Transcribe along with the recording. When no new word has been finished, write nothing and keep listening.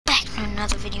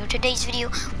another video. Today's video,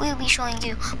 we will be showing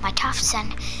you my top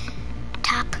 7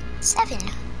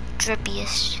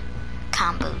 drippiest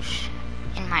combos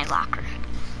in my locker.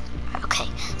 Okay,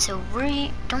 so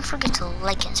don't forget to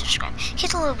like and subscribe.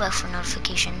 Hit the little bell for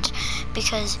notifications,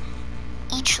 because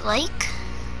each like,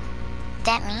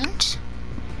 that means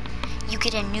you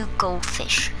get a new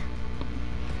goldfish.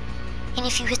 And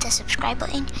if you hit that subscribe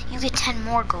button, you get 10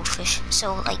 more goldfish.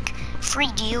 So, like,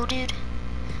 free deal, dude.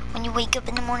 When you wake up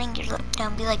in the morning, you're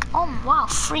gonna be like, oh, wow,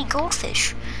 free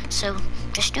goldfish. So,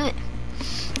 just do it.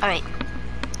 Alright.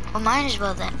 Well, might as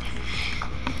well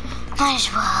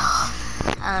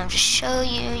just show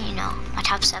you, my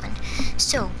top 7.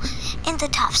 So, in the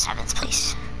top 7th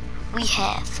place, we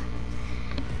have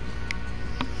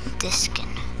this skin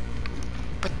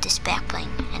with this back bling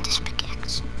and this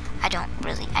pickaxe. I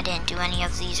didn't do any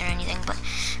of these or anything, but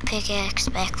pickaxe,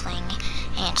 back bling,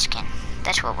 and skin.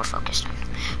 That's what we're focused on.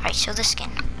 Alright, so the skin.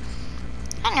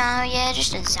 I know, yeah,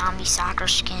 just a zombie soccer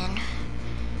skin.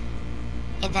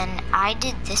 And then I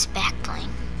did this back bling.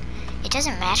 It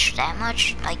doesn't match that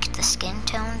much like the skin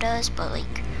tone does, but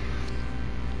like,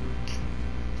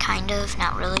 kind of,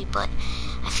 not really, but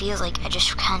I feel like I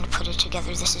just kind of put it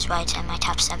together. This is why it's at my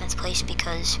top 7th place,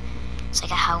 because it's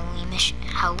like a Halloweenish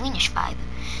vibe.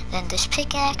 Then this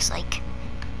pickaxe, like,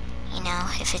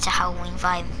 if it's a Halloween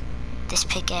vibe, this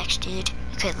pickaxe, dude,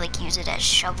 you could like use it as a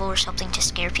shovel or something to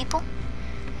scare people.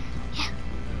 Yeah.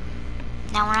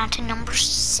 Now we're on to number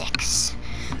 6,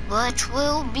 which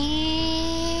will be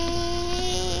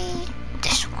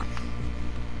this one.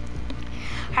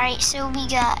 Alright, so we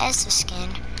got as the skin,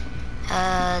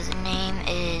 the name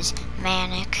is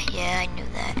Manic. Yeah, I knew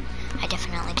that. I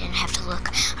definitely didn't have to look.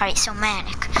 Alright, so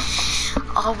Manic.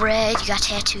 All red, you got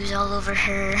tattoos all over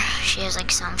her. She has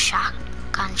like some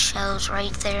shotgun shells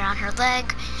right there on her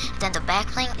leg. Then the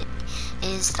back bling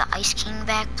is the Ice King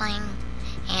back bling.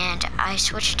 And I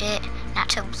switched it, not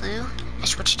to blue, I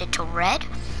switched it to red.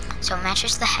 So it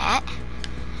matches the hat.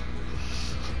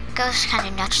 Goes kind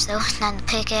of nuts though. Then the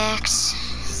pickaxe.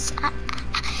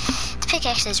 The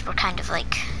pickaxes were kind of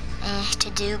like to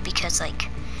do, because like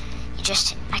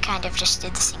I kind of just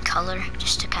did the same color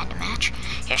just to kind of match.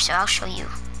 Here, so I'll show you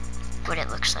what it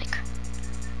looks like.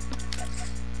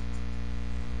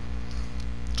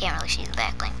 Can't really see the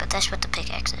back bling, but that's what the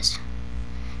pickaxe is.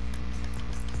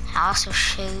 I'll also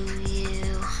show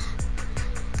you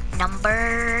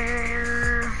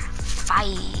number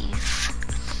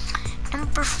 5.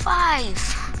 Number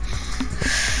 5.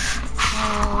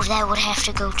 Oh, that would have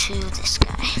to go to this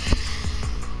guy.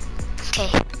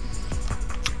 Okay.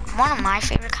 One of my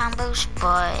favorite combos,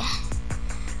 but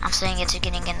I'm saying it's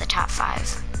getting in the top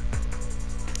 5,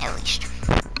 at least.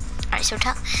 Alright, so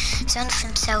Son of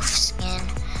Himself skin,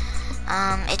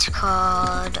 it's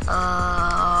called,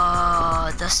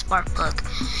 the Spark Plug.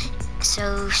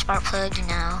 So, Spark Plug,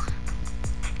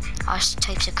 all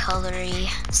types of colory,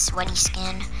 sweaty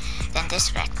skin, then this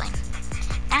back bling.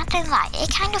 Not gonna lie, it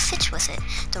kind of fits with it.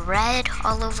 The red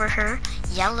all over her,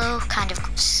 yellow kind of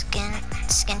skin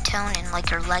tone, and like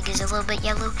her leg is a little bit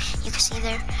yellow, you can see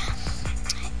there.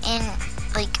 And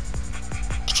like,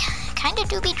 it kind of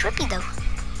do be drippy though.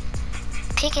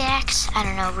 Pickaxe, I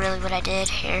don't know really what I did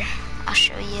here. I'll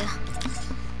show you.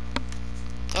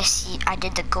 Yes, I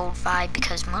did the gold vibe,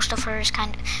 because most of her is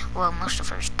most of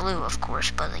her is blue, of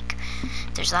course, but like,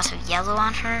 there's lots of yellow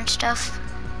on her and stuff.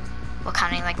 Well,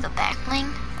 kind of like the back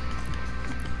bling.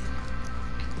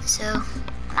 So,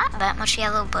 not that much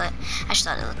yellow, but I just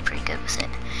thought it looked pretty good with it.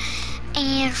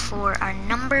 And for our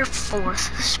number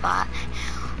 4th spot,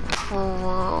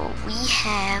 we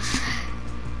have...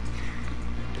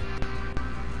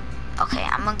 Okay,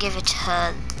 I'm gonna give it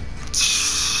to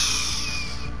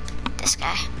this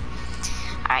guy.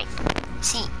 Alright,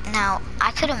 see, now,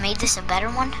 I could have made this a better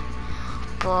one,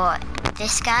 but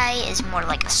this guy is more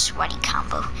like a sweaty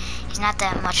combo. He's not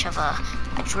that much of a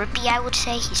drippy, I would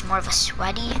say. He's more of a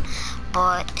sweaty,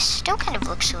 but still kind of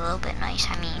looks a little bit nice.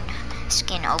 I mean,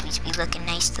 skin always be looking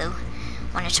nice though.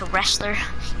 When it's a wrestler,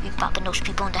 you be popping those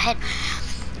people in the head.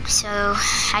 So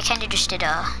I kind of just did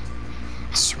a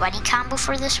sweaty combo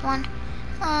for this one.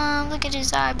 Look at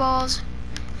his eyeballs,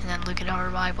 and then look at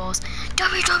our eyeballs.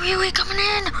 WWE coming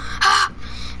in. Ah!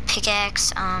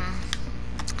 Pickaxe.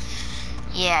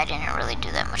 Yeah, I didn't really do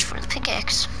that much for the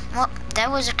pickaxe. Well, that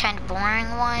was a kind of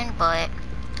boring one, but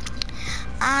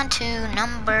on to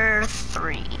number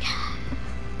 3.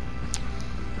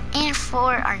 And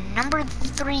for our number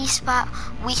 3 spot,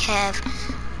 we have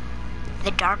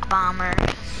the Dark Bomber.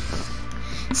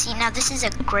 See, now this is a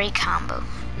great combo,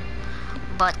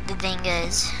 but the thing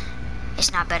is,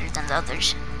 it's not better than the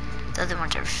others. The other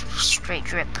ones are straight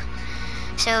drip.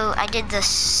 So I did the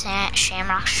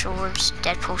Shamrock swords,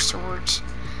 Deadpool swords,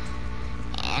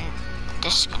 and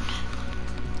this skin,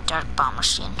 Dark Bomber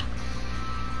skin.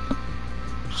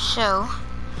 So,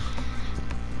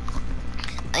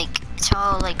 like, it's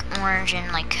all like orange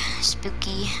and like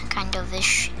spooky kind of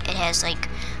ish. It has like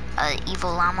evil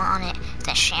llama on it.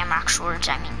 Then Shamrock swords.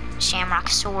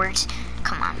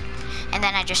 Come on. And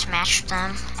then I just matched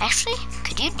them. Actually,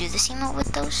 could you do this emote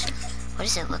with those? What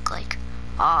does it look like?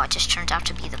 Oh, it just turns out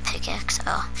to be the pickaxe.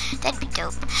 Oh, that'd be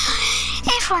dope.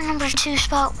 And for our number 2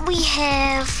 spot, we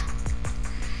have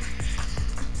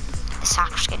the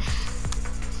soccer skin.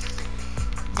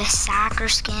 The soccer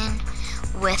skin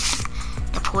with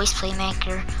the Poise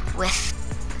Playmaker with...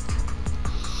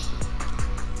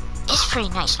 It's pretty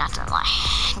nice, not to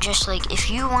lie. Just like, if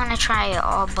you want to try an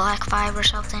all black vibe or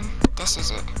something, this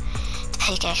is it. The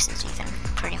pickaxe is even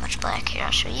pretty much black. Here,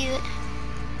 I'll show you it.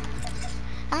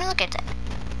 I mean, look at that.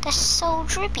 That's so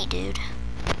drippy, dude.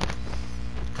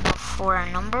 For our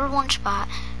number 1 spot.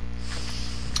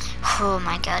 Oh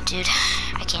my god, dude.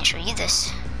 I can't show you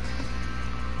this.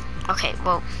 Okay,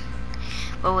 well,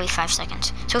 we'll wait 5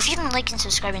 seconds. So if you don't like and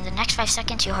subscribe in the next 5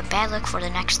 seconds, you'll have bad luck for the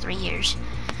next 3 years.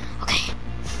 Okay.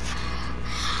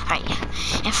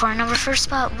 Alright, and for our number 1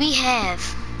 spot, we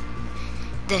have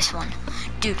this one.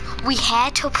 Dude, we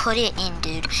had to put it in,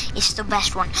 dude. It's the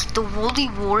best one. The Woolly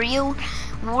Warrior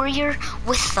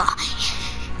with the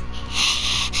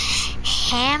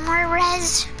hammer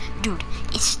res. Dude,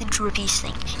 it's the drippiest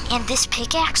thing. And this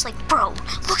pickaxe, like, bro,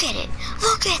 look at it.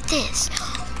 Look at this.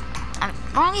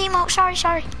 Wrong emote,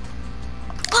 sorry.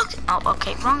 Look, oh,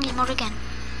 okay, wrong emote again.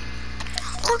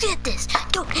 Look at this.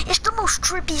 Dude, it's the most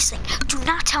drippiest thing. Do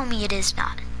not tell me it is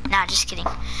not. Nah, just kidding.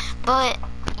 But,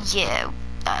 yeah,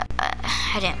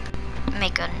 I didn't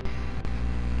make a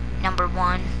number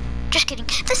 1. Just kidding.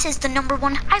 This is the number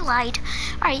 1. I lied.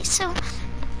 Alright, so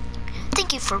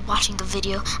thank you for watching the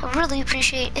video. I really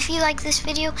appreciate it. If you like this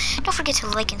video, don't forget to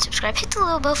like and subscribe. Hit the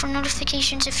little bell for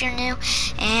notifications if you're new.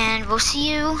 And we'll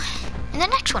see you in the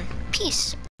next one.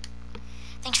 Peace.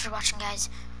 Thanks for watching, guys.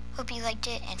 Hope you liked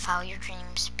it and follow your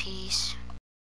dreams. Peace.